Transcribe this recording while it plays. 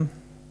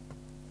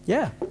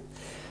Yeah.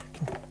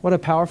 What a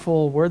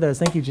powerful word that is.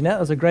 Thank you, Jeanette.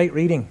 That was a great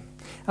reading.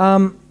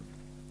 How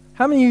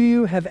many of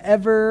you have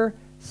ever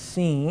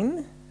seen,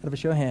 out of a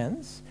show of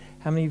hands,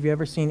 how many of you have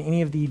ever seen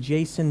any of the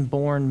Jason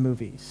Bourne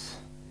movies?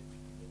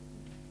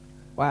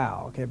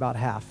 Wow, okay, about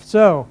half.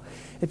 So,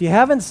 if you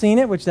haven't seen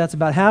it, which that's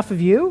about half of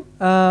you,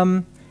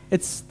 they're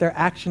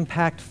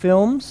action-packed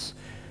films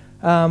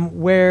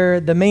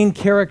where the main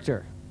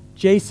character,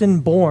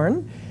 Jason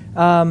Bourne,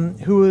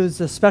 who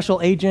is a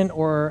special agent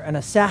or an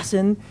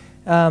assassin,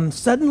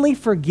 suddenly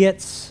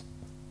forgets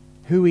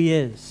who he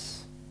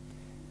is.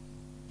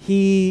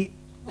 He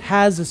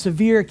has a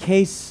severe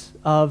case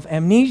of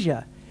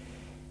amnesia.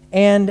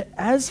 And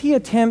as he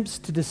attempts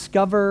to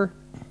discover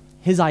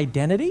his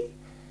identity,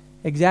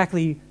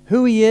 exactly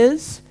who he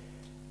is,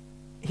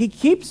 he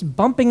keeps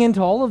bumping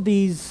into all of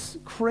these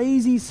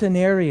crazy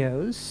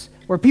scenarios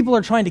where people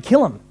are trying to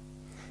kill him.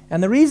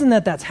 And the reason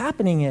that that's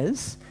happening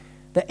is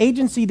the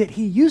agency that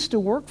he used to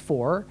work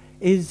for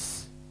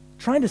is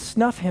trying to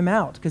snuff him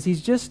out because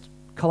he's just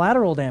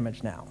collateral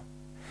damage now.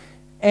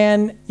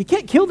 And you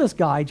can't kill this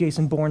guy,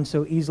 Jason Bourne,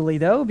 so easily,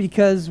 though,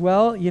 because,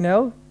 well,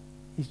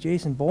 he's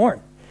Jason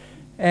Bourne.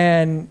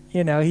 And,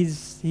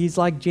 he's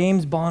like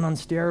James Bond on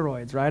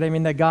steroids, right? I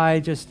mean, the guy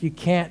you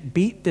can't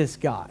beat this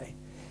guy.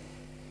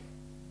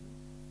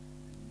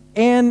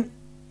 And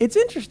it's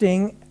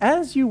interesting,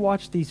 as you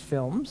watch these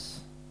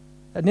films,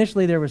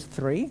 initially there was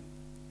 3,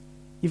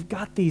 you've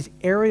got these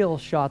aerial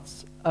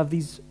shots of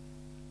these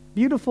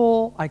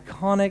beautiful,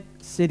 iconic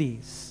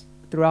cities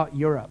throughout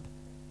Europe,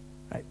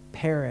 right?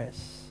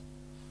 Paris,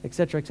 et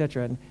cetera, et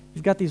cetera. And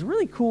you've got these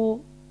really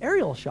cool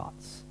aerial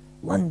shots,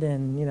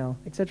 London,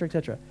 et cetera, et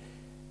cetera.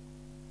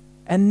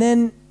 And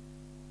then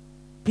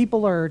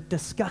people are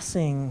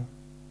discussing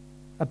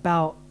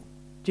about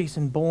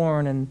Jason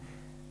Bourne and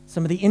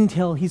some of the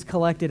intel he's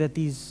collected at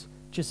these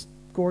just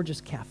gorgeous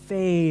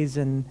cafes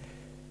and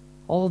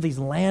all of these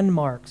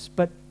landmarks.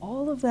 But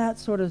all of that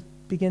sort of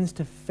begins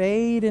to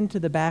fade into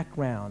the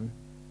background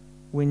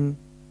when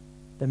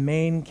the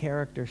main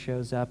character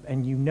shows up,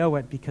 and you know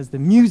it because the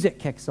music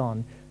kicks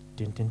on.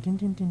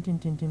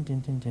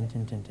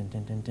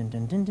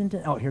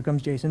 Oh, here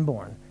comes Jason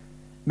Bourne,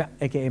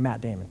 aka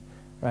Matt Damon,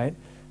 right?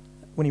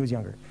 When he was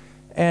younger.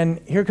 And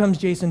here comes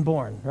Jason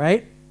Bourne,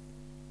 right?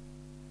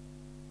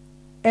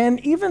 And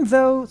even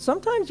though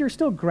sometimes you're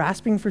still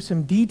grasping for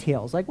some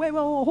details, like, wait,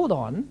 well, hold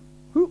on.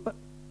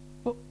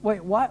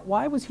 Wait,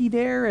 why was he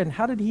there, and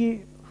how did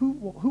he,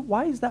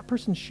 why is that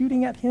person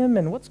shooting at him,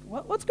 and what's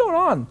going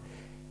on?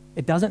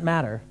 It doesn't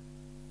matter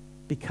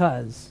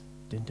because,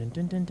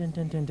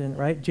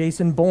 right?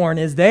 Jason Bourne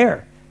is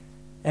there,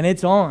 and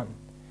it's on.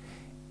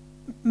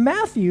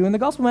 Matthew, in the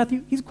Gospel of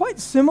Matthew, he's quite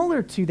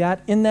similar to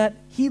that in that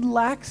he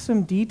lacks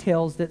some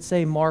details that,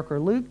 say, Mark or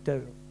Luke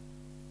do.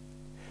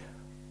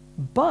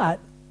 But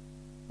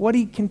what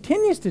he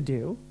continues to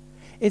do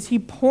is he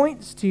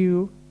points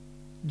to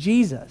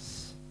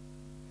Jesus,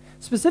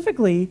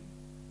 specifically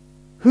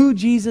who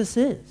Jesus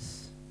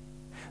is.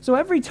 So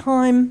every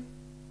time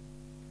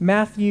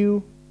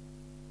Matthew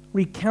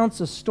recounts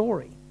a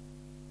story,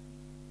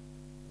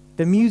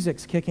 the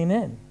music's kicking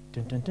in.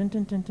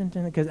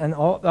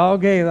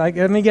 Okay,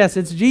 let me guess,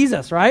 it's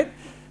Jesus, right?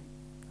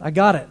 I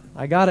got it,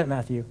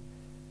 Matthew.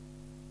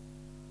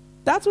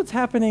 That's what's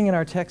happening in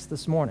our text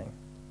this morning.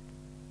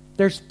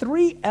 There's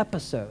 3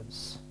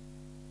 episodes.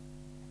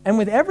 And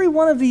with every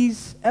one of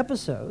these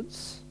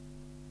episodes,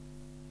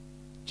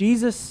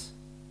 Jesus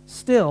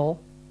still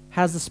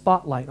has the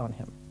spotlight on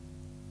him.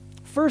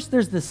 First,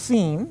 there's the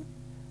scene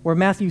where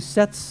Matthew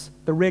sets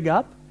the rig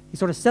up. He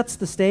sort of sets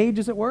the stage,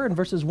 as it were, in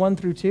verses 1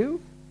 through 2.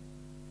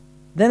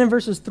 Then in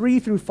verses 3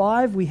 through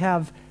 5, we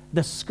have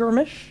the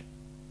skirmish.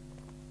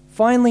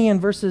 Finally, in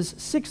verses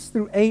 6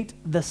 through 8,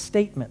 the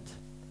statement.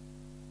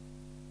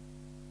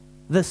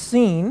 The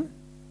scene,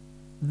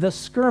 the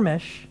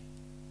skirmish,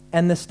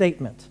 and the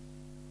statement.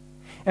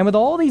 And with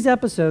all these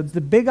episodes,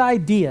 the big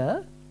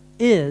idea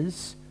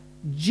is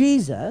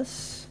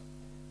Jesus,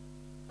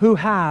 who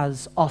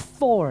has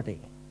authority.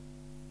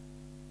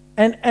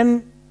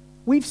 And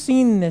we've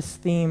seen this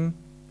theme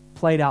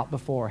played out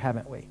before,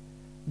 haven't we?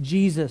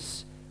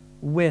 Jesus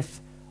with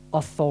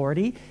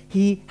authority.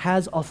 He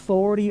has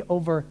authority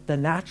over the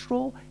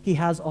natural. He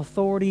has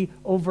authority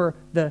over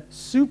the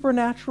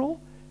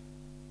supernatural.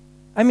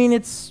 I mean,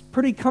 it's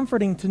pretty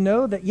comforting to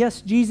know that,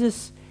 yes,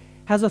 Jesus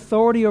has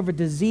authority over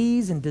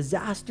disease and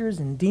disasters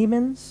and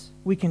demons.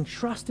 We can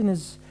trust in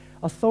his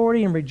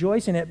authority and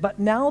rejoice in it, but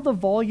now the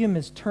volume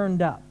is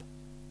turned up.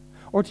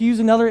 Or to use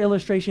another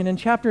illustration, in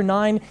chapter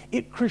 9,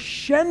 it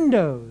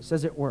crescendos,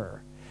 as it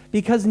were.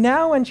 Because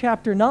now in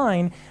chapter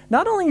 9,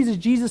 not only does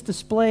Jesus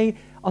display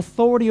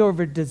authority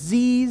over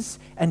disease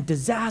and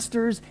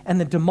disasters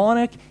and the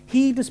demonic,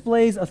 he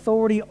displays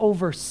authority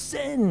over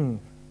sin.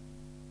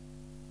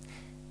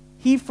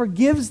 He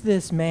forgives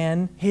this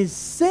man his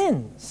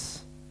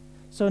sins.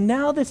 So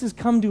now this has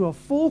come to a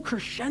full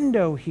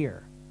crescendo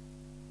here.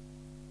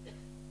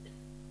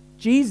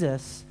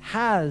 Jesus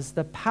has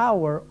the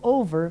power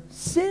over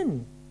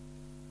sin.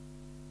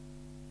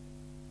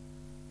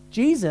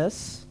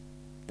 Jesus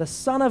the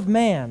Son of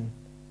Man,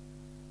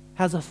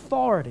 has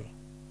authority.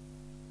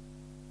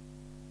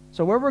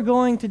 So where we're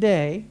going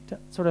today, to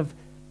sort of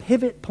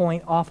pivot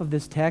point off of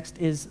this text,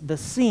 is the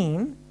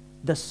scene,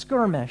 the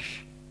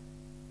skirmish,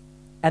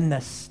 and the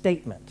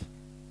statement.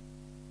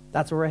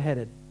 That's where we're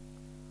headed.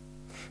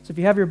 So if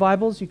you have your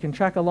Bibles, you can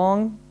track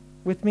along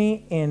with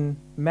me in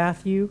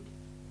Matthew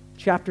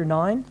chapter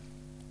 9.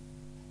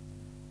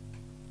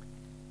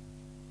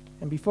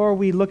 And before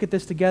we look at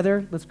this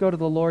together, let's go to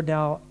the Lord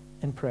now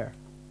in prayer.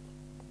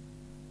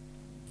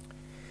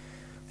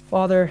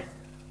 Father,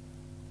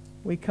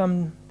 we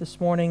come this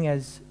morning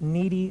as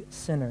needy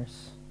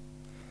sinners.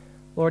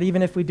 Lord,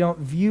 even if we don't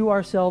view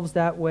ourselves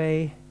that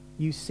way,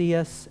 you see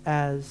us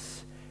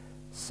as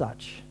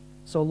such.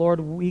 So, Lord,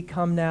 we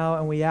come now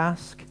and we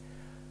ask,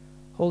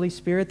 Holy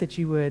Spirit, that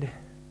you would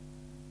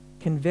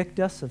convict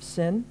us of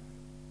sin,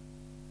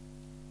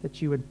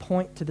 that you would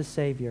point to the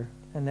Savior,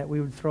 and that we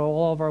would throw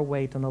all of our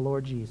weight on the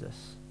Lord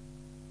Jesus.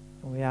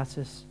 And we ask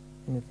this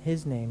in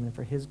his name and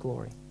for his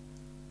glory.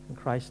 In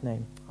Christ's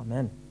name,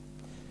 amen.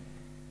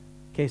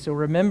 Okay, so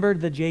remember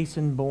the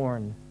Jason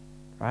Bourne,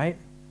 right?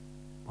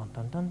 Dun,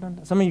 dun, dun,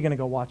 dun. Some of you are going to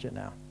go watch it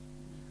now.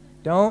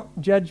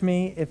 Don't judge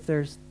me if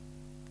there's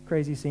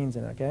crazy scenes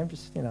in it, okay? I'm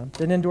just,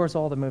 didn't endorse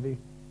all the movie.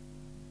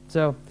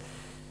 So,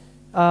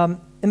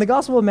 in the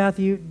Gospel of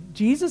Matthew,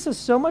 Jesus is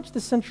so much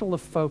the central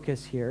of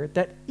focus here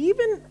that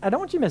even, I don't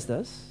want you to miss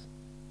this,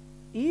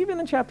 even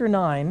in chapter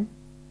 9,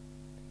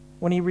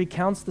 when he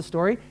recounts the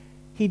story,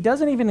 he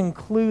doesn't even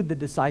include the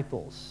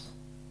disciples.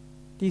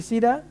 Do you see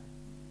that?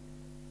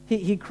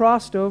 He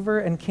crossed over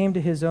and came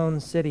to his own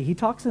city. He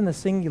talks in the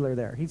singular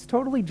there. He's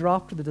totally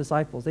dropped the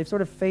disciples. They've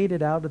sort of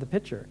faded out of the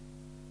picture.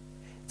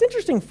 It's an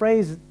interesting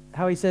phrase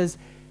how he says,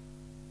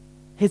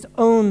 his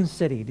own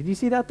city. Did you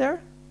see that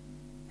there?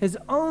 His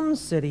own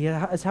city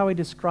is how he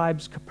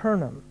describes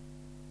Capernaum.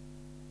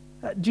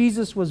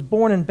 Jesus was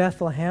born in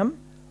Bethlehem,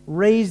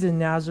 raised in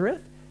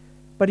Nazareth,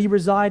 but he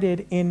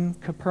resided in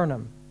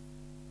Capernaum.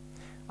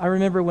 I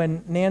remember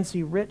when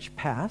Nancy Rich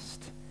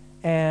passed,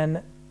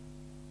 and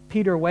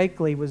Peter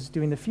Wakely was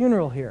doing the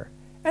funeral here.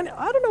 And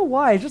I don't know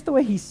why, just the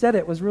way he said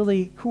it was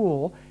really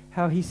cool,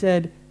 how he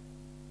said,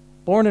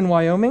 born in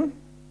Wyoming,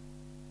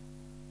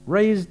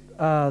 raised,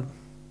 now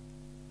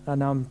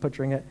I'm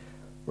butchering it,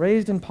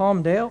 raised in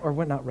Palmdale,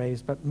 or not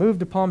raised, but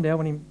moved to Palmdale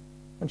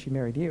when she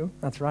married you,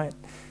 that's right,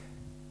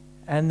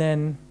 and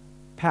then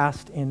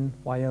passed in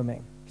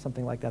Wyoming,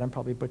 something like that. I'm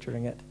probably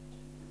butchering it.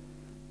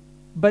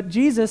 But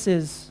Jesus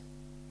is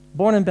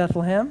born in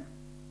Bethlehem,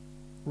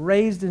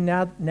 raised in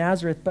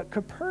Nazareth, but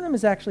Capernaum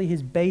is actually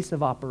his base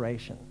of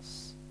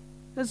operations.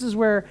 This is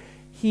where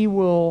he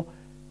will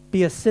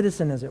be a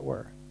citizen, as it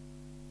were.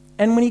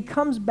 And when he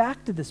comes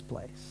back to this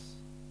place,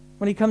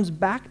 when he comes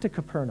back to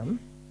Capernaum,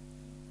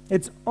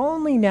 it's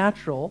only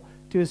natural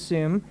to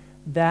assume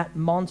that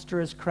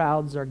monstrous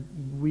crowds are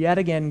yet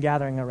again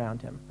gathering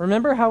around him.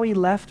 Remember how he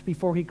left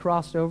before he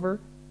crossed over,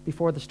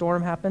 before the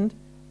storm happened?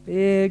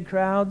 Big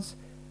crowds,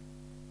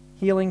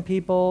 healing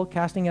people,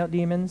 casting out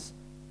demons.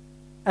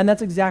 And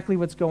that's exactly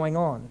what's going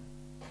on.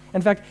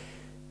 In fact,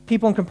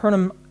 people in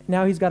Capernaum,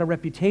 now he's got a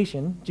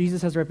reputation.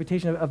 Jesus has a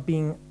reputation of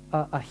being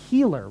a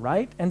healer,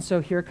 right? And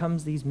so here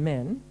comes these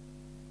men,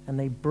 and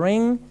they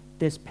bring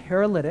this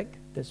paralytic,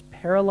 this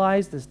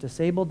paralyzed, this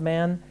disabled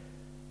man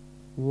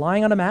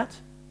lying on a mat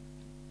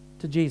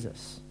to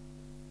Jesus.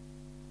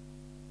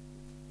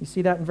 You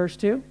see that in verse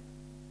 2?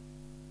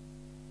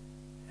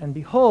 And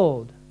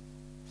behold,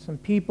 some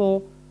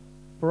people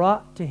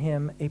brought to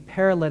him a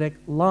paralytic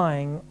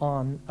lying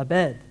on a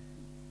bed.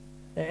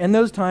 In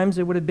those times,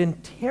 it would have been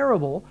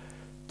terrible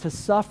to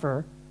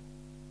suffer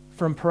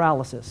from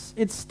paralysis.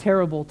 It's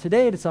terrible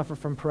today to suffer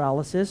from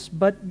paralysis,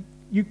 but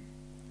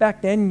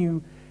back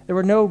then there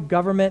were no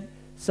government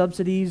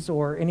subsidies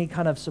or any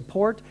kind of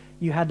support.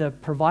 You had to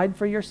provide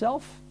for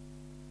yourself,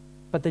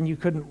 but then you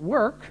couldn't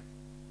work.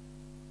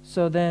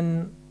 So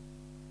then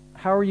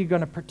how are you going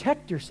to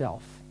protect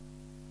yourself?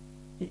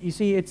 You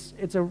see,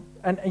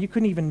 and you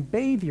couldn't even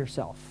bathe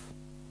yourself.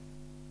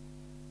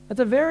 That's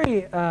a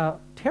very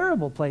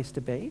terrible place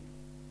to be.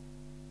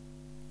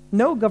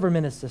 No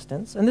government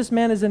assistance, and this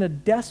man is in a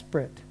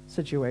desperate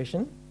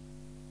situation.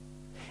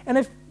 And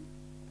if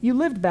you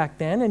lived back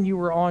then and you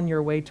were on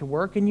your way to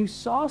work and you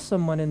saw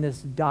someone in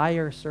this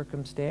dire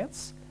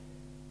circumstance,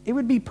 it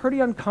would be pretty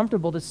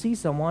uncomfortable to see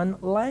someone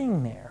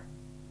laying there,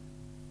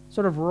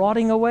 sort of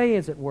rotting away,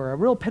 as it were, a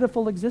real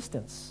pitiful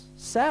existence.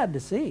 Sad to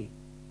see.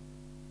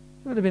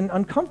 It would have been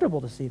uncomfortable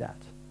to see that.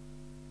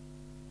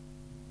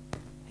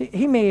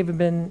 He may have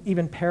been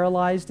even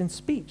paralyzed in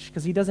speech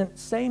because he doesn't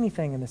say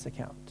anything in this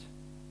account.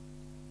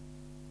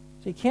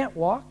 So you can't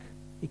walk,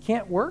 you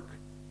can't work,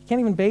 you can't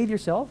even bathe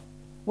yourself.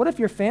 What if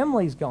your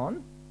family's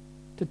gone?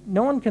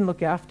 No one can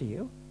look after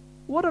you.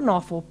 What an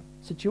awful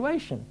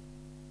situation.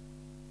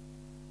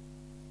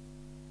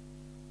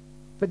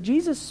 But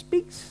Jesus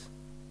speaks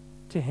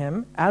to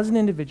him as an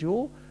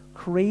individual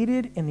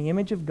created in the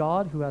image of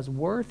God who has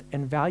worth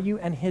and value,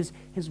 and his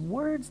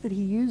words that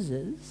he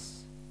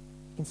uses,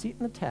 you can see it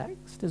in the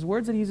text, his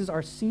words that he uses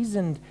are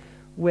seasoned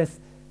with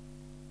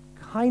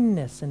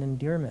kindness and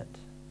endearment.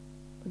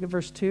 Look at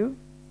verse 2.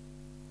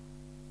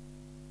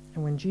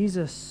 And when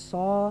Jesus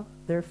saw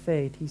their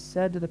faith, he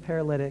said to the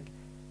paralytic,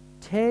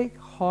 "Take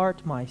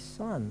heart, my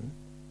son,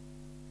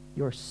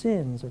 your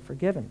sins are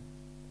forgiven."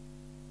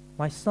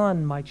 My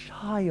son, my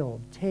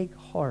child, take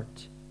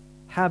heart,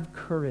 have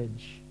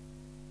courage.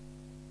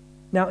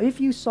 Now,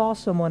 if you saw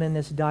someone in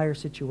this dire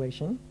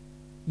situation,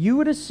 you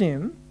would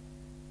assume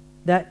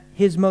that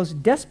his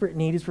most desperate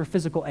need is for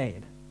physical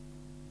aid.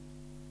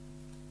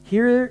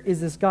 Here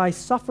is this guy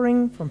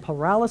suffering from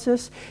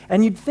paralysis,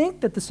 and you'd think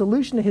that the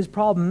solution to his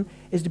problem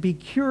is to be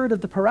cured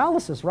of the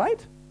paralysis,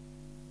 right?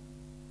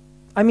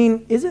 I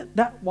mean, isn't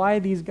that why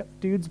these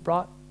dudes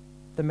brought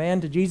the man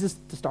to Jesus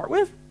to start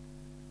with?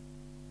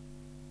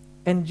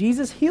 And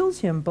Jesus heals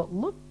him, but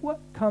look what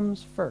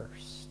comes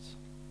first.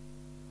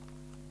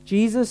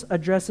 Jesus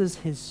addresses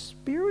his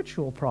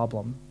spiritual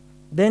problem,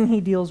 then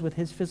he deals with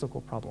his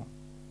physical problem.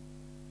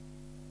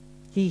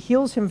 He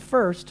heals him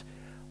first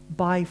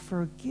by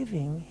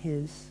forgiving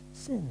his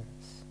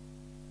sins.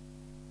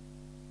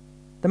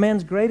 The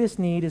man's greatest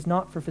need is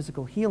not for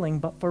physical healing,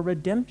 but for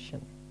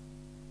redemption.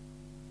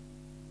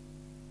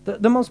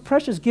 The most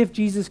precious gift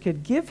Jesus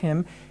could give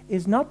him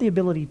is not the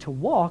ability to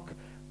walk,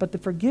 but the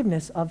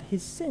forgiveness of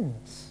his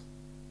sins.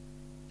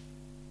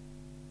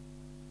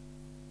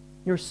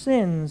 Your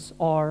sins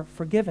are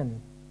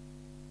forgiven.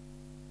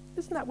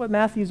 Isn't that what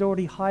Matthew's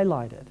already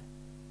highlighted?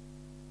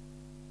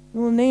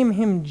 We will name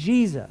him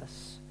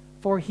Jesus,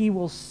 for he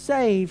will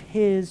save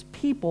his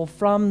people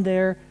from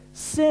their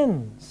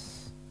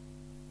sins.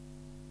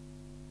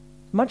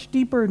 Much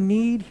deeper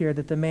need here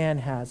that the man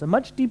has, a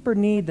much deeper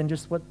need than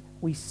just what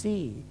we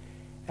see,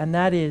 and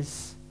that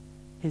is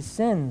his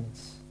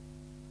sins.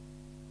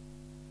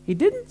 He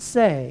didn't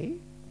say,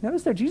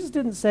 notice there, Jesus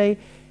didn't say,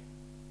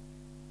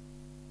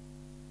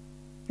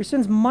 your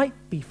sins might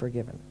be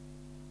forgiven.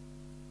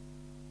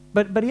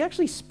 But he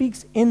actually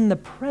speaks in the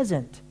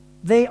present.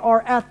 They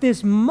are at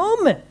this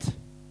moment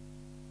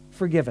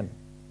forgiven.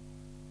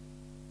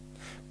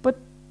 But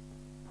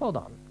hold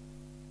on.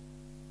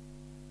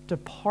 To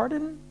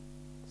pardon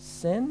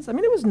sins? I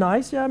mean, it was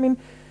nice. Yeah, I mean,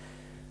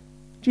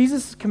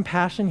 Jesus'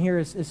 compassion here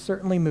is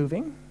certainly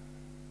moving.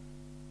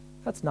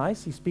 That's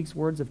nice. He speaks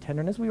words of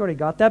tenderness. We already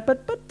got that.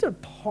 But to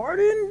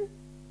pardon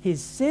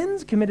his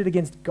sins committed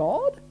against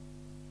God?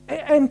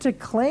 And to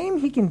claim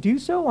he can do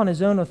so on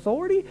his own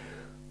authority?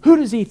 Who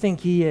does he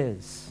think he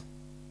is?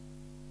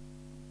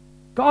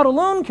 God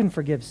alone can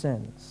forgive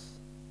sins.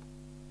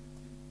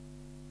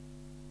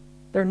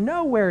 They're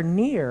nowhere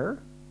near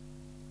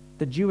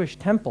the Jewish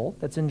temple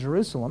that's in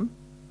Jerusalem.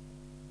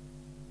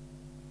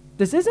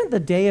 This isn't the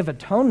Day of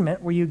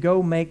Atonement where you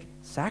go make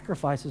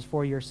sacrifices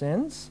for your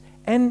sins.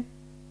 And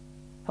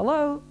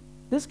hello,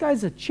 this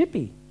guy's a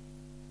chippy.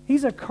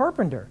 He's a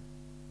carpenter.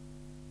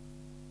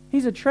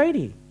 He's a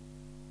tradie.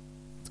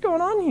 What's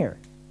going on here?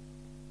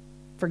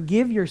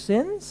 Forgive your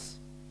sins?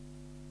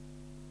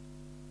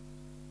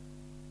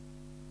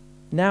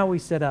 Now we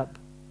set up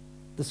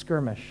the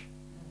skirmish.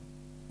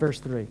 Verse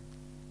 3.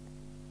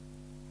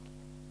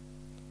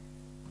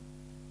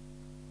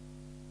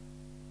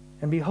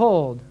 And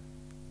behold,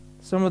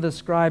 some of the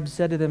scribes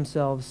said to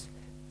themselves,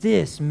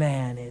 "This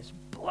man is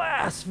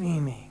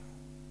blaspheming."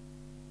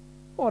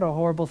 What a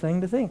horrible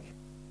thing to think.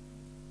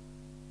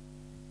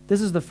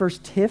 This is the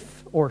first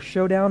tiff or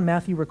showdown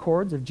Matthew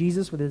records of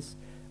Jesus with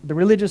the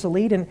religious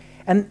elite,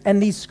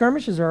 and these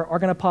skirmishes are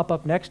going to pop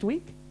up next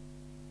week.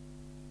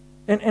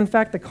 And in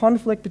fact, the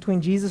conflict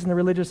between Jesus and the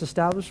religious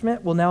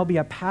establishment will now be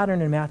a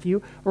pattern in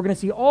Matthew. We're going to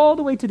see all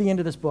the way to the end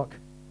of this book.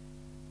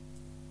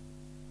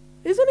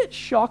 Isn't it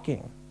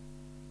shocking,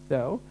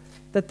 though,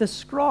 that the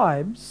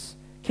scribes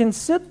can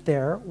sit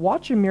there,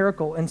 watch a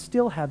miracle, and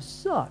still have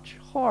such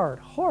hard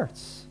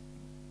hearts?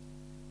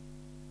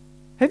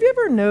 Have you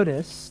ever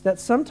noticed that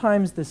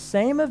sometimes the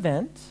same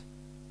event,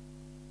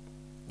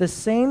 the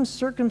same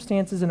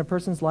circumstances in a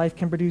person's life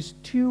can produce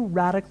two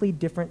radically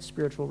different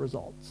spiritual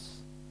results?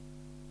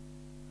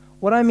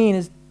 What I mean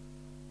is,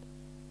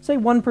 say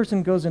one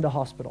person goes into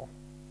hospital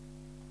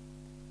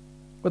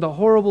with a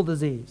horrible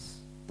disease.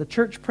 The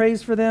church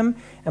prays for them,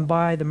 and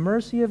by the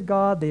mercy of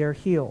God, they are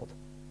healed.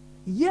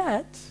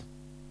 Yet,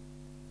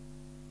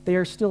 they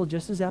are still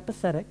just as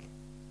apathetic.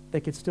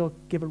 They could still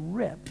give a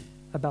rip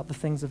about the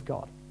things of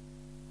God.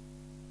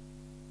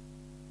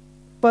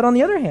 But on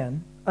the other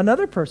hand,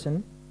 another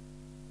person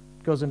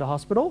goes into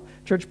hospital,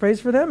 church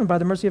prays for them, and by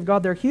the mercy of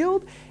God, they're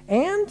healed,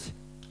 and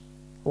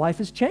life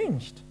is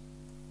changed.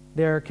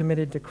 They're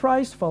committed to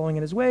Christ, following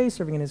in his ways,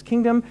 serving in his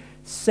kingdom.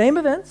 Same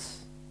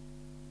events,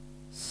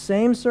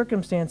 same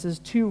circumstances,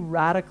 two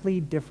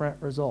radically different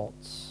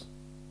results.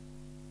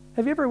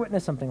 Have you ever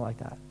witnessed something like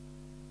that?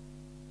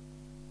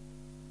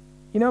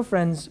 You know,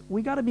 friends,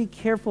 we got to be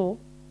careful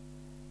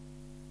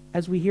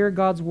as we hear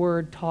God's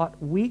word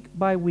taught week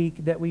by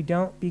week that we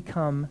don't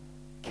become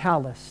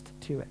calloused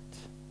to it.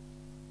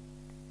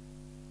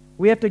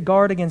 We have to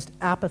guard against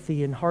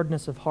apathy and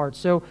hardness of heart.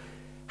 So,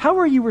 how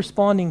are you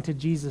responding to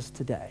Jesus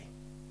today?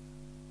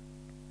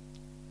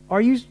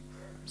 Are you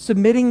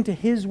submitting to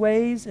his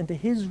ways and to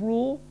his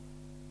rule?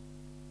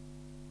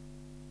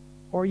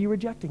 or are you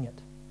rejecting it?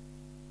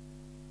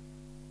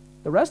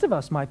 The rest of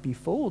us might be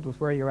fooled with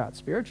where you're at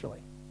spiritually.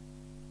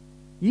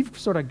 You've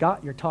sort of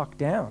got your talk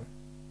down.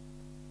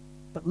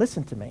 But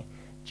listen to me.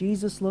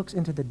 Jesus looks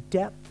into the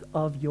depth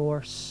of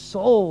your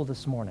soul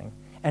this morning,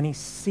 and he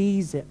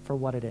sees it for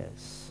what it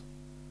is.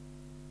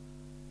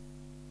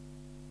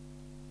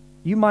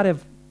 You might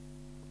have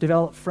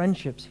developed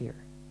friendships here.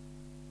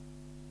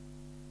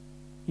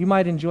 You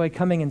might enjoy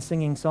coming and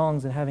singing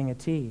songs and having a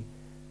tea.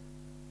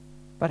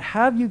 But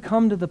have you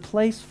come to the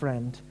place,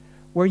 friend,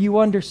 where you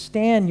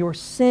understand your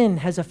sin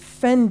has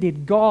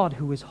offended God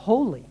who is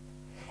holy,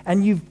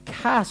 and you've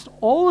cast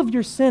all of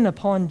your sin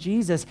upon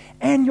Jesus,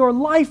 and your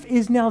life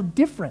is now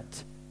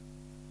different?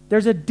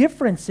 There's a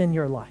difference in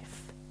your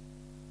life.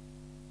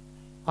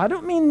 I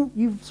don't mean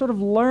you've sort of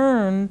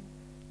learned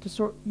to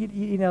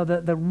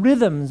the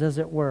rhythms, as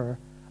it were,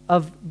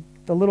 of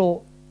the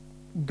little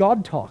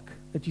God talk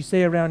that you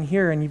say around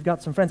here and you've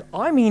got some friends.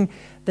 I mean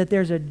that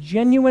there's a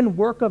genuine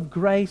work of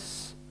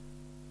grace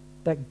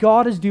that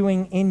God is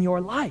doing in your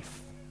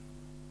life.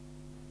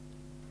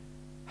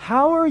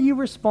 How are you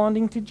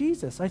responding to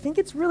Jesus? I think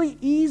it's really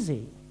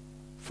easy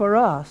for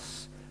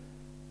us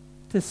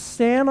to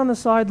stand on the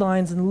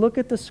sidelines and look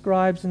at the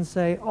scribes and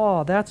say,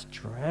 oh, that's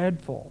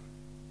dreadful.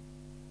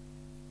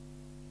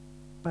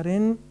 But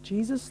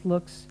Jesus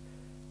looks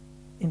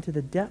into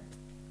the depth,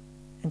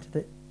 into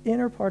the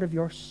inner part of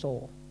your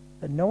soul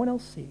that no one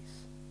else sees.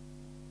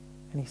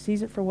 And he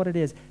sees it for what it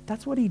is.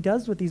 That's what he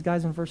does with these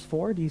guys in verse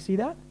 4. Do you see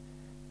that?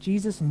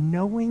 Jesus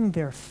knowing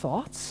their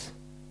thoughts.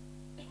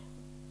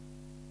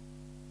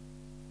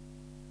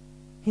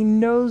 He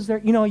knows their,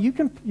 you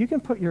can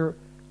put your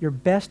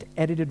best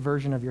edited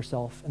version of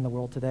yourself in the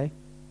world today.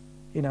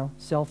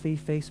 Selfie,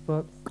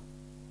 Facebook,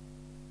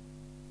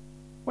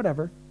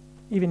 whatever,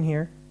 even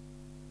here.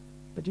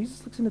 But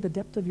Jesus looks into the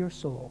depth of your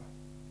soul.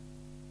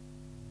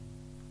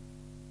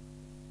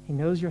 He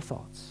knows your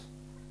thoughts.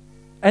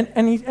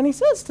 And he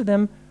says to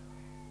them,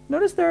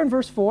 notice there in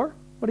verse 4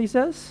 what he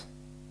says.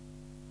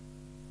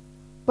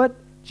 But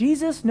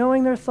Jesus,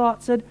 knowing their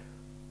thoughts, said,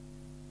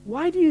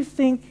 why do you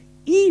think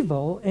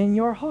evil in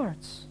your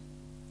hearts?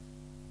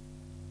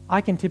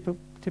 I can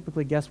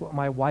typically guess what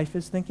my wife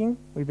is thinking.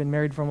 We've been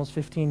married for almost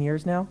 15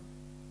 years now.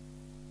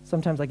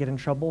 Sometimes I get in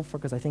trouble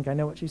because I think I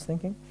know what she's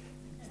thinking.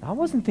 I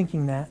wasn't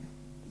thinking that.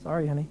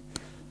 Sorry, honey.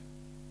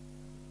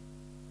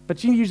 But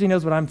she usually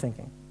knows what I'm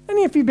thinking. And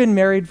if you've been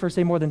married for,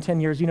 say, more than 10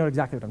 years, you know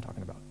exactly what I'm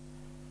talking about.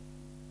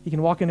 You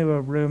can walk into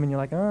a room and you're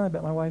like, oh, I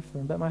bet my wife or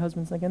I bet my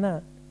husband's thinking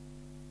that.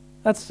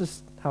 That's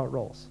just how it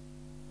rolls.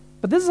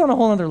 But this is on a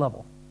whole other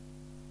level.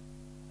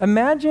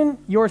 Imagine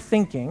you're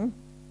thinking,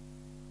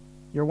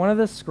 you're one of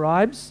the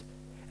scribes,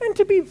 and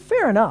to be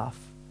fair enough,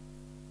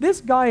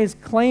 this guy is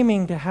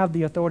claiming to have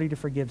the authority to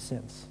forgive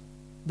sins.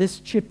 This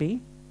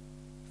chippy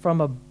from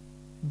a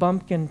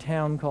bumpkin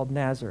town called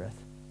Nazareth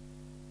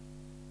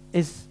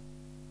is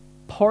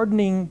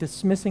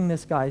dismissing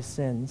this guy's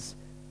sins,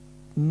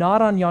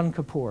 not on Yom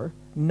Kippur,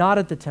 not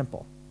at the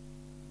temple.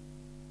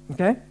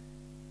 Okay?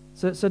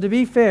 So to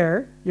be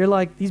fair, you're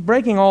like, he's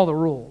breaking all the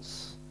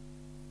rules.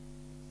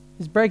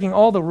 He's breaking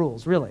all the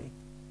rules, really.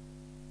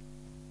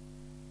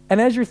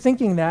 And as you're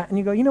thinking that, and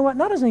you go, you know what?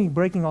 Not only is he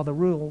breaking all the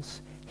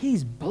rules,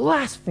 he's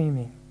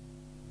blaspheming.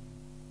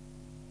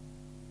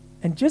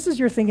 And just as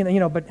you're thinking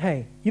that, but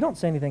hey, you don't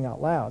say anything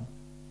out loud.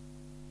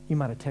 You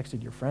might have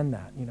texted your friend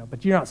that,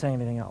 but you're not saying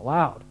anything out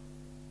loud.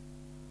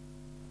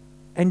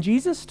 And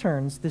Jesus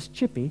turns, this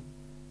chippy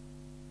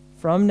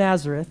from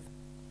Nazareth,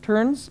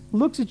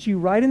 looks at you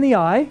right in the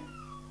eye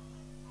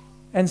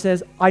and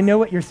says, I know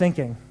what you're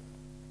thinking.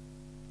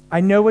 I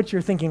know what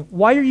you're thinking.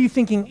 Why are you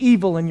thinking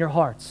evil in your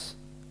hearts?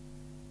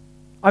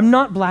 I'm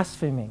not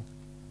blaspheming.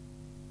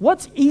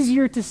 What's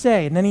easier to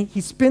say? And then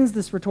he spins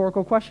this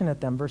rhetorical question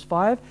at them. Verse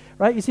 5,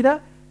 right? You see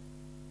that?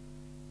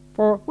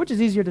 For which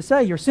is easier to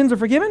say, your sins are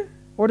forgiven?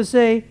 Or to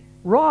say,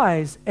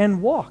 rise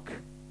and walk?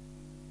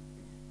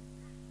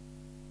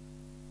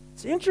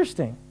 It's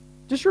interesting.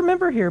 Just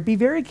remember here, be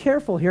very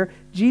careful here.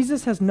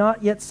 Jesus has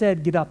not yet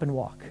said, get up and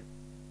walk.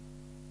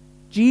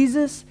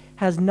 Jesus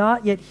has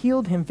not yet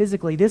healed him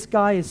physically. This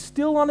guy is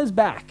still on his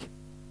back.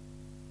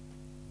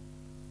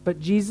 But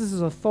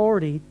Jesus'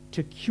 authority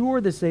to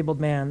cure this disabled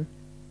man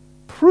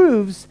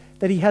proves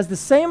that he has the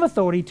same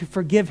authority to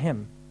forgive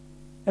him.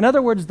 In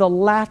other words, the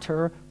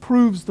latter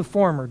proves the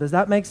former. Does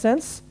that make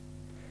sense?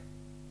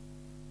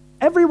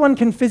 Everyone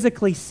can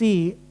physically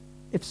see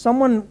if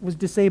someone was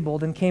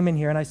disabled and came in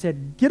here and I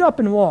said, get up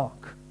and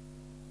walk,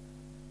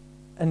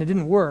 and it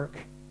didn't work,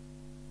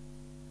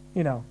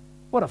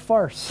 what a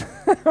farce,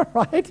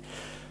 right?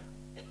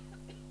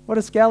 What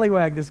a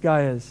scallywag this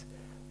guy is.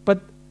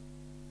 But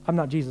I'm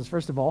not Jesus,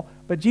 first of all,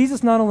 but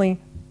Jesus not only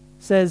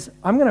says,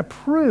 I'm going to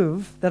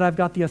prove that I've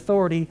got the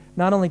authority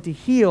not only to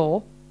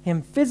heal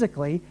him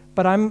physically,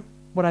 but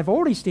what I've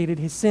already stated,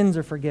 his sins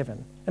are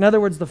forgiven. In other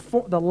words,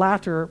 the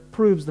latter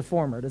proves the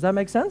former. Does that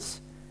make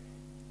sense?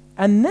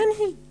 And then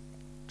he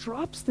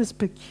drops this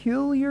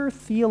peculiar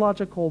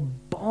theological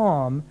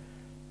bomb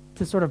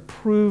to sort of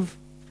prove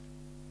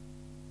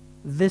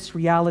this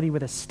reality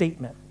with a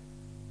statement.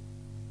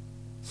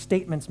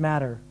 statements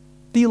matter.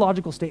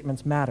 Theological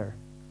statements matter.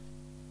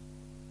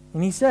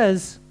 And he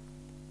says,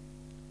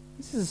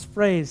 this is his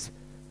phrase,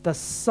 the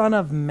Son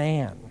of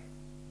Man.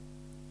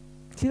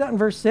 See that in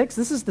verse 6?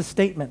 This is the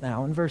statement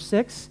now. In verse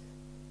 6,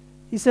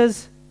 he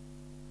says,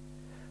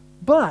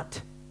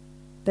 but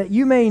that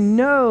you may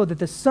know that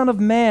the Son of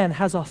Man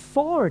has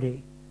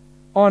authority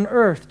on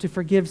earth to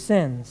forgive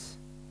sins.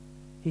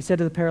 He said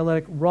to the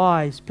paralytic,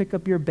 rise, pick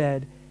up your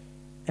bed,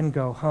 and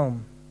go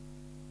home.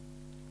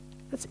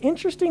 That's an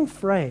interesting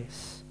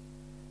phrase.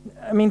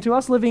 I mean, to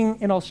us living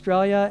in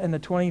Australia in the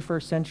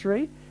 21st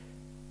century,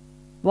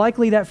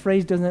 likely that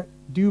phrase doesn't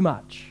do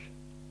much.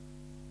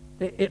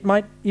 It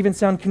might even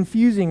sound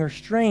confusing or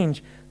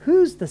strange.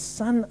 Who's the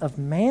Son of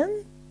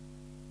Man?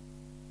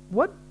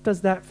 What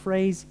does that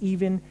phrase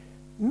even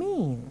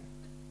mean?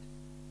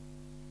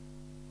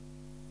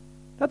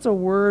 That's a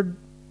word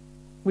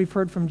we've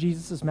heard from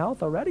Jesus'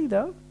 mouth already,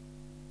 though.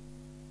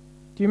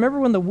 Do you remember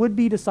when the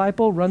would-be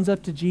disciple runs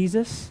up to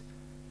Jesus?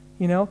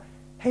 You know,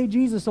 hey,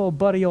 Jesus, old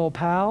buddy, old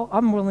pal,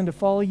 I'm willing to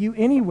follow you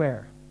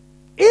anywhere.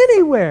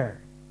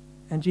 Anywhere!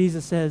 And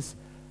Jesus says,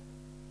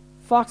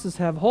 foxes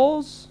have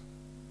holes,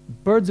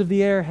 birds of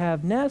the air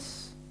have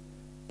nests,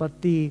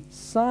 but the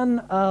Son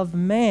of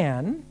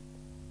Man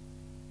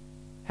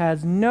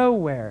has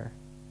nowhere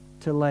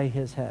to lay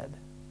his head.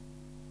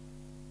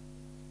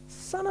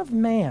 Son of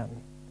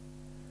Man.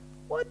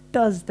 What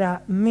does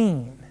that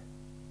mean?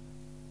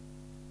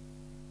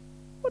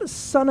 What does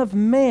Son of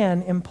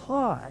Man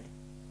imply?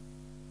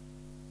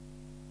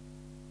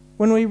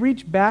 When we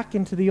reach back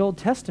into the Old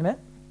Testament,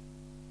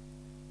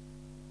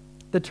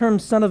 the term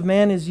Son of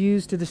Man is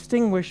used to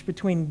distinguish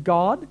between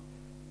God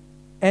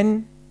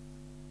and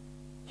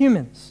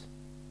humans.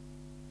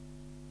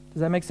 Does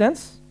that make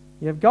sense?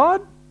 You have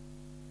God,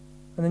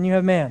 and then you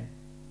have man.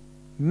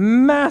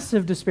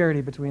 Massive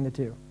disparity between the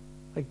two,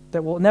 like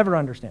that we'll never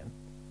understand.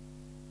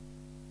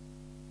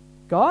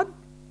 God,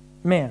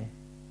 man.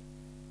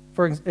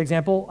 For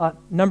example,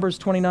 Numbers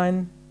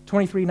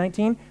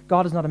 23:19,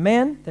 God is not a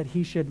man that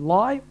he should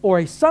lie, or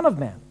a son of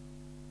man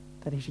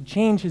that he should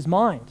change his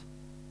mind.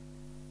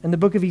 In the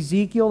book of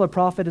Ezekiel, the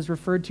prophet is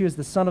referred to as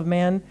the Son of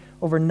Man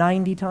over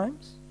 90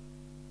 times.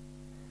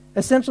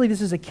 Essentially,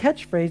 this is a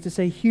catchphrase to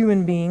say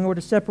human being or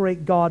to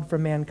separate God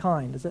from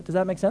mankind. Does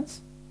that make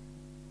sense?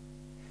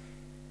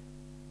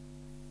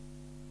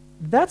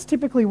 That's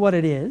typically what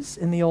it is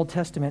in the Old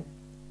Testament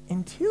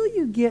until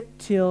you get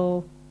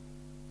till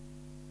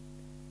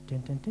the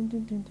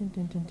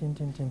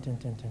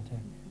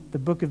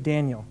book of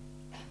Daniel.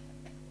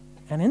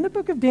 And in the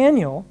book of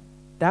Daniel,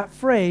 that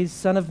phrase,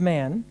 Son of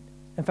Man,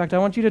 in fact, I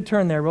want you to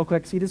turn there real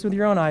quick, see this with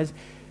your own eyes.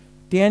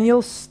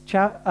 Daniel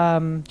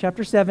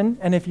chapter 7,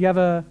 and if you have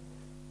a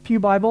Pew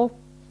Bible,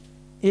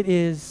 it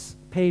is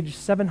page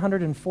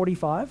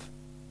 745.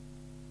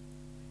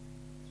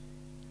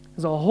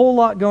 There's a whole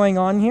lot going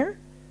on here.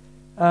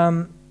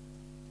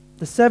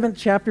 The 7th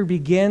chapter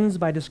begins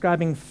by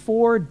describing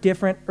 4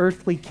 different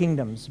earthly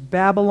kingdoms: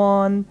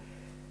 Babylon,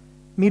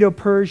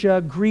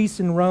 Medo-Persia,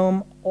 Greece, and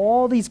Rome.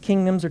 All these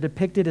kingdoms are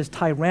depicted as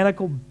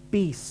tyrannical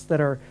beasts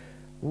that are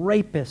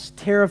rapists,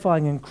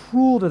 terrifying, and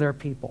cruel to their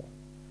people.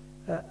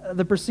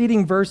 The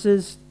preceding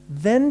verses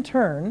then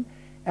turn,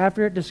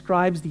 after it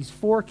describes these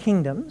 4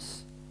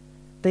 kingdoms,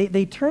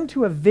 they turn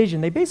to a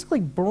vision. They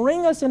basically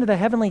bring us into the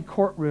heavenly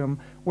courtroom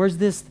where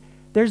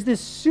there's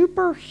this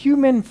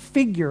superhuman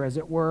figure, as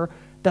it were,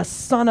 the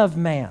Son of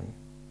Man.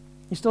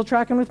 You still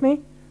tracking with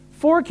me?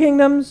 4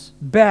 kingdoms,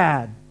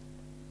 bad.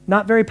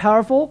 Not very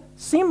powerful,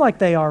 seem like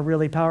they are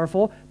really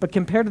powerful, but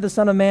compared to the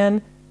Son of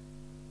Man,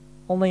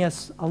 only a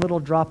little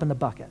drop in the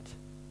bucket.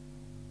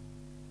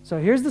 So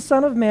here's the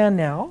Son of Man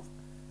now,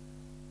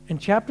 in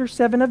chapter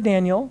 7 of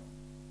Daniel,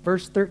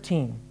 verse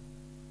 13.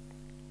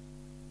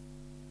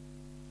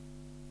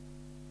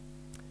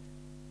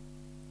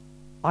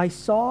 I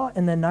saw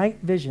in the night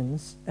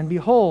visions, and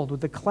behold,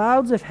 with the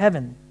clouds of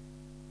heaven,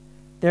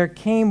 there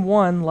came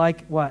one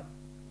like what?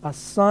 A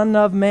Son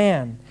of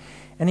Man.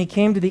 And he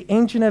came to the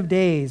Ancient of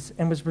Days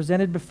and was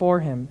presented before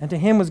him. And to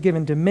him was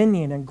given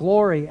dominion and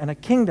glory and a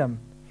kingdom,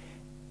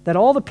 that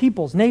all the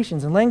peoples,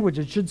 nations, and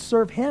languages should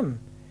serve him.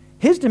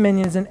 His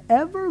dominion is an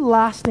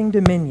everlasting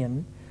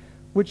dominion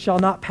which shall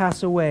not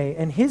pass away,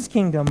 and his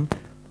kingdom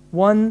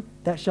one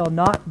that shall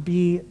not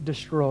be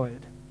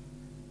destroyed.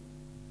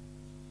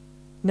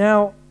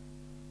 Now,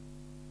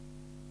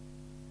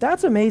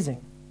 that's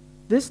amazing.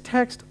 This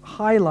text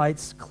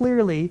highlights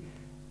clearly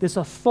this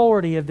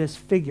authority of this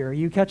figure. Are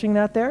you catching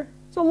that there?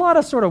 It's a lot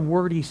of sort of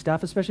wordy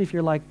stuff, especially if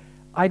you're like,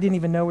 I didn't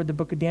even know where the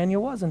book of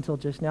Daniel was until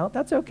just now.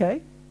 That's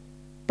okay.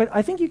 But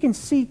I think you can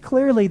see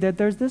clearly that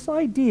there's this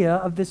idea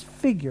of this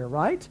figure,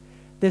 right?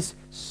 This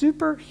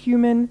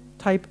superhuman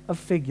type of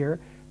figure.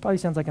 Probably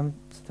sound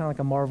like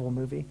a Marvel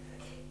movie.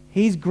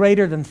 He's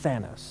greater than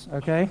Thanos,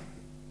 okay?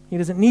 He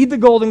doesn't need the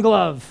golden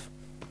glove.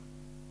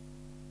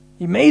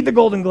 He made the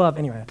golden glove.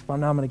 Anyway, well,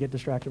 now I'm going to get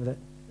distracted with it.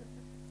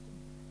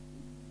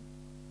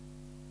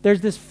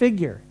 There's this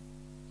figure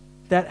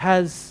that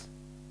has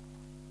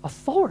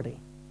authority.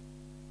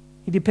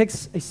 He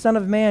depicts a Son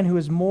of Man who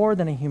is more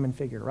than a human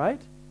figure,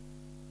 right?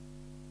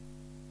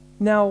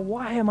 Now,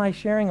 why am I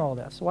sharing all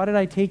this? Why did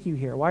I take you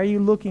here? Why are you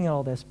looking at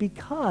all this?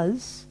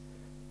 Because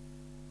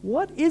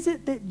what is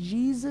it that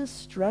Jesus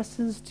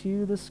stresses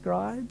to the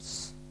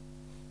scribes?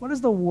 What is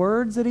the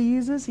words that he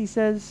uses? He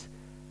says,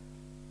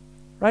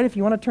 right, if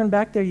you want to turn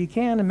back there, you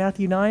can, in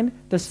Matthew 9,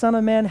 the Son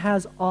of Man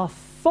has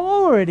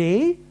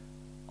authority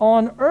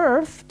on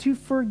earth to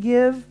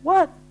forgive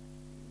what?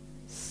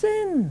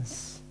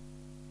 Sins.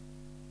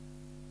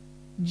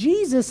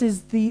 Jesus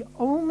is the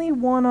only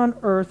one on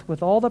earth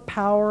with all the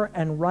power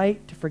and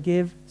right to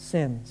forgive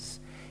sins.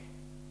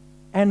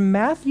 And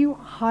Matthew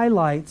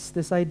highlights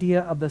this idea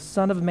of the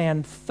Son of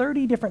Man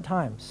 30 different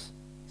times.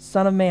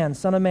 Son of Man,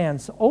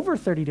 so over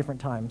 30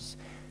 different times.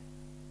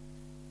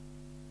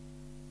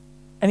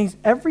 And he's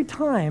every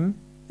time,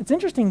 it's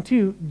interesting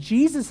too,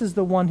 Jesus is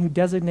the one who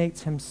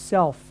designates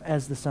himself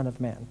as the Son of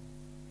Man.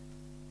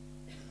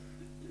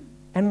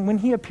 And when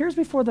he appears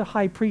before the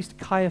high priest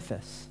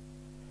Caiaphas,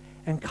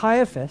 and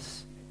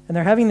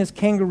they're having this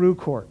kangaroo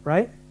court,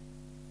 right?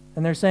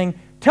 And they're saying,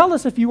 tell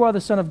us if you are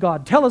the Son of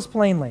God. Tell us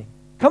plainly.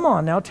 Come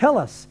on now, tell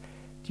us.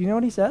 Do you know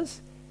what he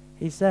says?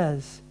 He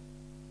says,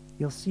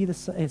 you'll see the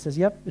Son. It says,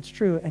 yep, it's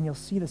true. And you'll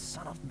see the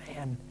Son of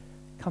Man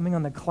coming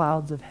on the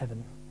clouds of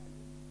heaven.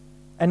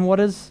 And what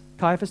does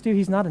Caiaphas do?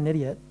 He's not an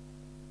idiot.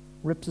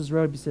 Rips his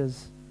robe. He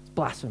says, it's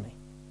blasphemy.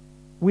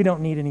 We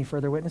don't need any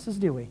further witnesses,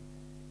 do we?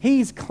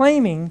 He's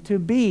claiming to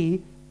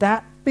be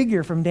that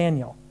figure from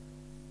Daniel.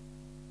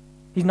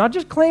 He's not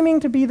just claiming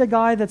to be the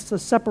guy that's the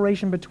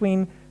separation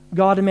between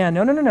God and man.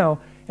 No.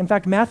 In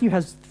fact, Matthew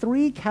has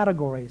 3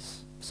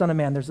 categories, Son of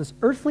Man. There's this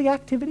earthly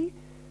activity,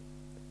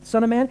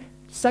 Son of Man.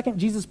 Second,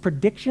 Jesus'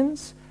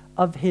 predictions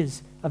of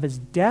his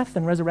death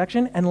and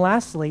resurrection. And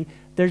lastly,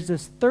 there's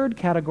this third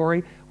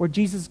category where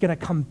Jesus is going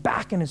to come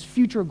back in his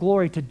future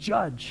glory to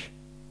judge.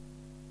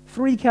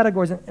 3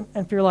 categories. And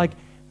if you're like,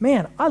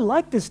 man, I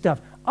like this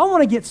stuff. I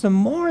want to get some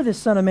more of this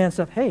Son of Man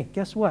stuff. Hey,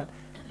 guess what?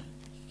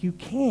 You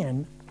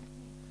can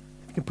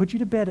put you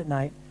to bed at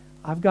night.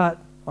 I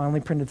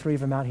only printed 3 of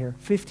them out here.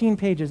 15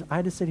 pages. I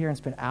had to sit here and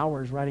spend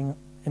hours writing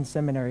in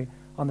seminary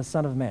on the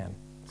Son of Man.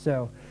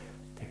 So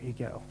there you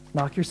go.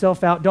 Knock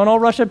yourself out. Don't all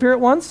rush up here at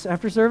once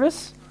after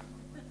service.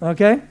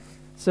 Okay?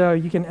 So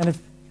you can,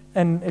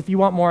 and if you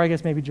want more, I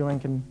guess maybe Julian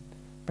can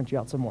print you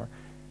out some more.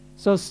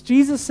 So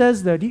Jesus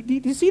says, though, do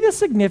you see the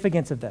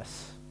significance of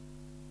this?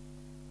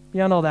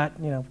 Beyond all that,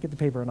 get the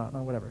paper or not,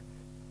 or whatever.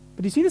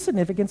 But do you see the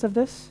significance of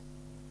this?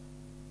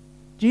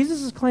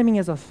 Jesus is claiming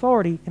his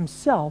authority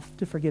himself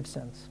to forgive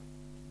sins.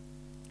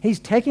 He's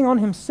taking on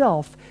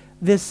himself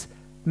this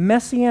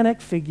messianic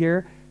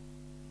figure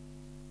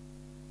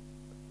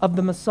of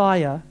the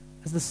Messiah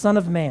as the Son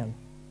of Man.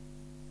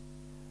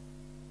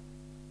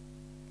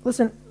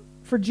 Listen,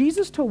 for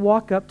Jesus to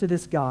walk up to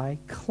this guy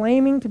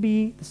claiming to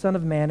be the Son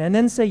of Man and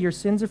then say your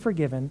sins are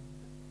forgiven,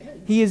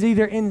 he is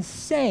either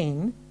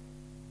insane,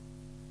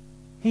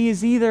 he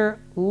is either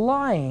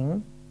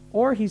lying,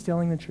 or he's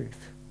telling the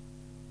truth.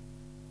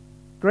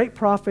 Great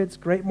prophets,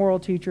 great moral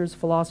teachers,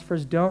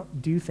 philosophers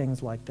don't do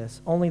things like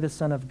this. Only the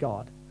Son of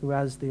God, who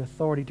has the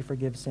authority to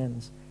forgive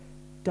sins,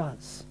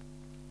 does.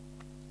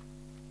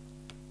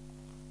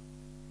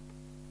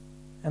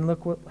 And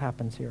look what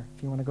happens here,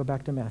 if you want to go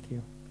back to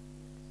Matthew.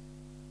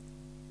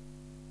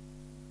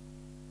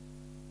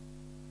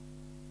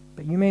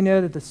 But you may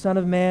know that the Son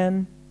of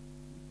Man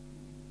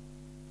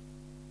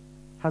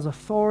has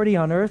authority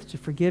on earth to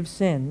forgive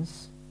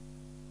sins.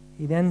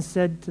 He then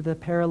said to the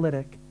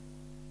paralytic,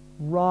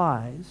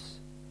 rise,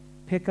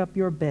 pick up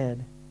your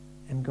bed,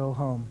 and go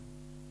home.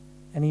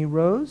 And he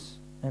rose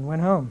and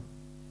went home.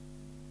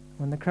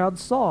 When the crowd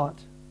saw it,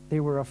 they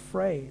were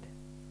afraid,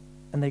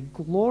 and they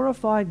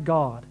glorified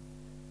God,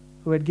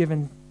 who had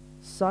given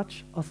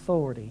such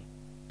authority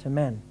to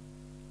men.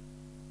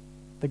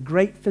 The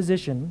great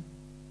physician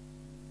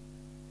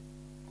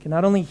can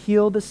not only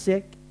heal the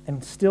sick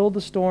and still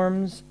the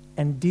storms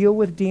and deal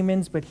with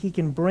demons, but he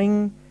can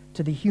bring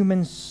to the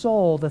human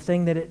soul the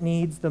thing that it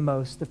needs the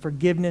most, the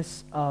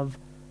forgiveness of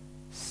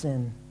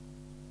sin.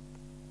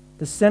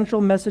 The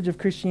central message of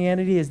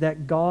Christianity is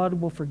that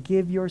God will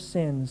forgive your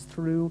sins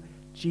through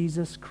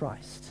Jesus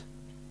Christ.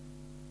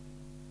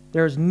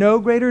 There is no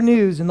greater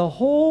news in the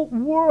whole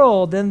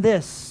world than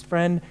this,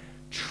 friend.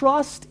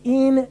 Trust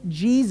in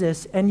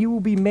Jesus and you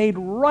will be made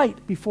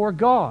right before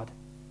God.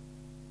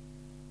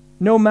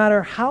 No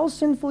matter how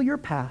sinful your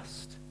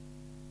past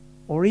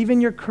or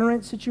even your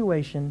current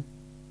situation,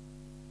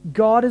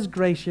 God is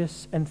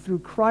gracious, and through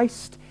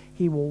Christ,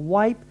 he will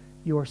wipe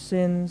your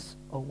sins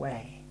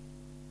away.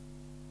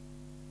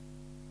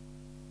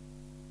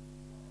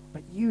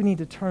 But you need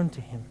to turn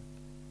to him.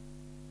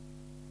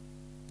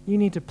 You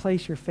need to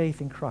place your faith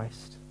in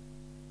Christ.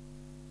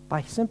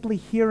 By simply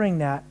hearing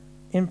that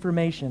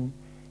information,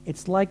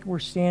 it's like we're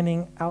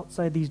standing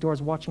outside these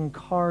doors watching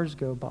cars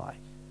go by.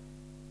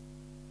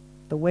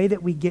 The way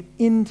that we get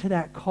into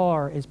that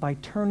car is by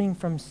turning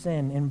from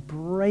sin,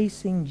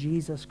 embracing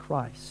Jesus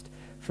Christ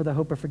for the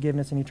hope of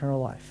forgiveness and eternal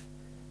life.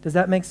 Does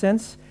that make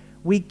sense?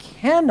 We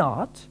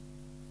cannot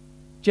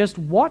just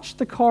watch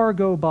the car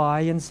go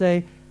by and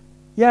say,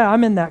 Yeah,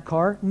 I'm in that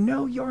car.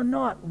 No, you're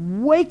not.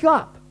 Wake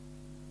up.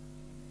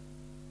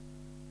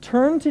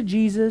 Turn to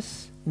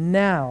Jesus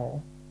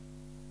now,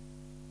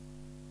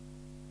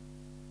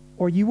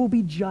 or you will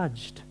be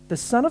judged. The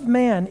Son of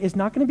Man is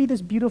not going to be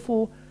this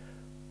beautiful,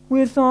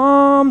 with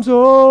arms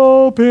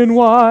open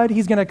wide.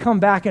 He's going to come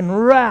back in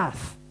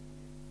wrath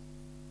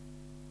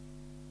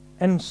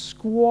and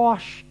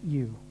squash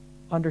you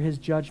under his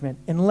judgment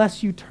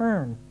unless you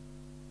turn.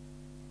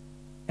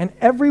 And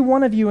every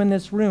one of you in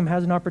this room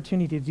has an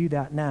opportunity to do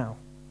that now.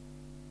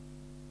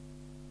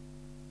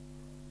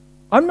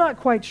 I'm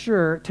not quite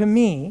sure, to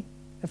me,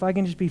 if I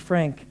can just be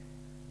frank,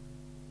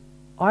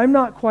 I'm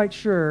not quite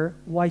sure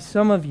why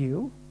some of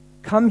you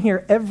come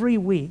here every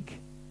week,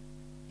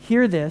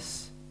 hear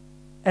this,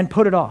 and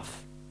put it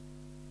off.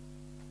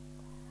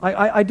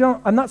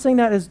 I'm not saying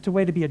that as a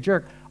way to be a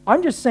jerk.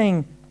 I'm just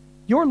saying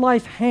your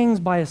life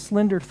hangs by a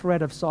slender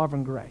thread of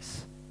sovereign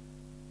grace.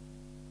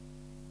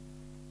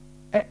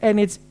 And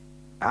it's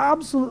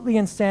absolutely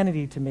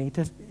insanity to me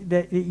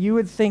that you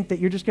would think that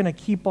you're just going to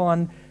keep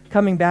on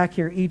coming back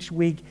here each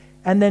week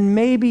and then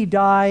maybe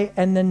die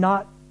and then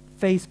not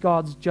face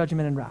God's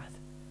judgment and wrath.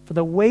 For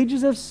the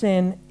wages of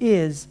sin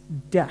is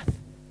death.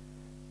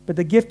 But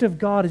the gift of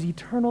God is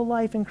eternal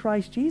life in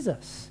Christ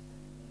Jesus.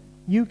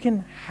 You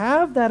can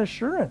have that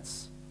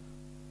assurance.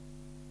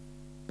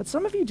 But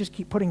some of you just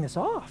keep putting this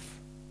off.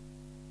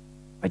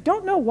 I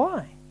don't know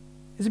why.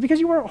 Is it because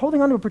you weren't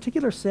holding on to a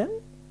particular sin?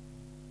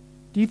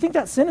 Do you think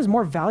that sin is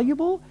more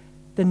valuable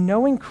than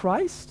knowing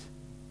Christ?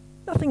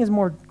 Nothing is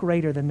more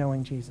greater than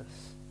knowing Jesus.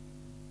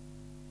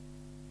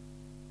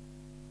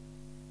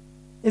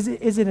 Is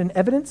it an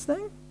evidence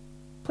thing?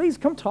 Please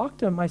come talk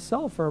to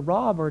myself or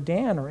Rob or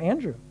Dan or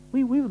Andrew.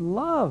 We would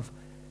love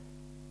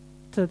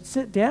to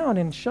sit down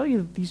and show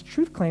you these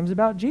truth claims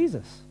about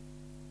Jesus.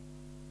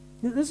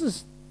 This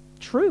is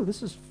true.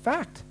 This is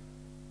fact.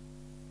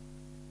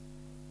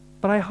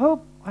 But I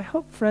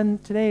hope,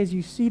 friend, today as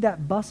you see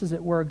that bus, as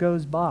it were,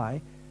 goes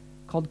by,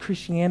 called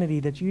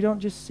Christianity, that you don't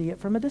just see it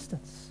from a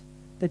distance,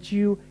 that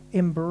you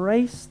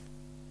embrace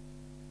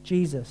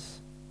Jesus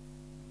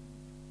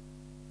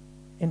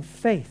in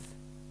faith,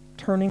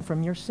 turning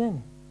from your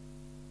sin.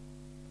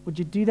 Would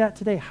you do that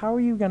today? How are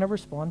you going to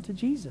respond to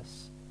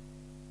Jesus?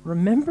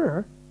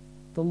 Remember,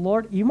 the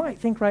Lord, you might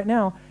think right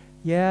now,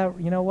 yeah,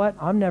 you know what?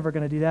 I'm never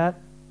going to do that.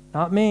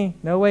 Not me.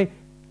 No way.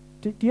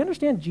 Do you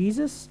understand?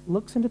 Jesus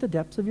looks into the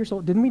depths of your soul.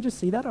 Didn't we just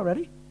see that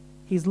already?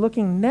 He's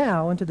looking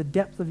now into the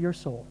depth of your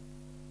soul.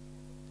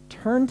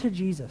 Turn to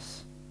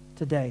Jesus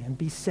today and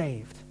be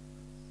saved.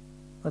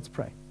 Let's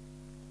pray.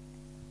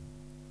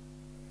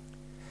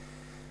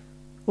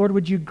 Lord,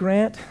 would you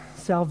grant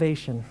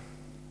salvation?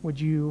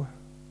 Would you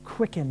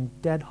quicken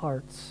dead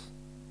hearts?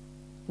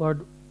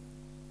 Lord,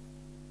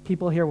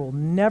 people here will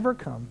never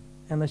come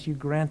unless you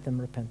grant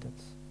them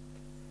repentance.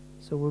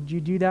 So would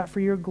you do that for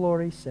your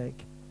glory's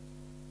sake?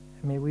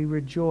 And may we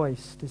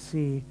rejoice to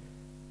see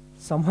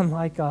someone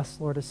like us,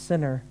 Lord, a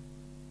sinner,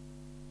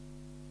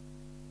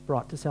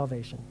 brought to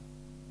salvation.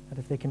 That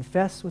if they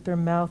confess with their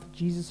mouth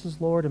Jesus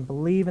is Lord and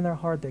believe in their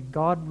heart that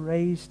God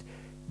raised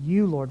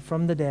you, Lord,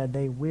 from the dead,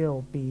 they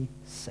will be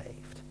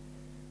saved.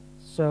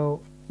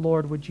 So,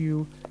 Lord, would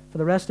you, for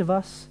the rest of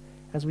us,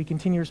 as we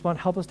continue to respond,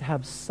 help us to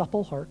have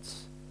supple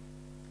hearts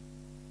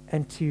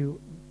and to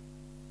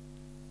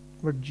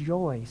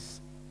rejoice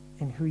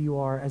in who you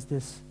are as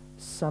this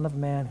Son of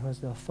Man who has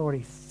the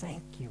authority.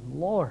 Thank you,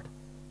 Lord,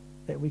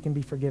 that we can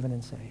be forgiven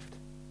and saved.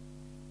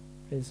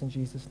 It is in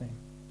Jesus' name.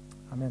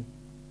 Amen.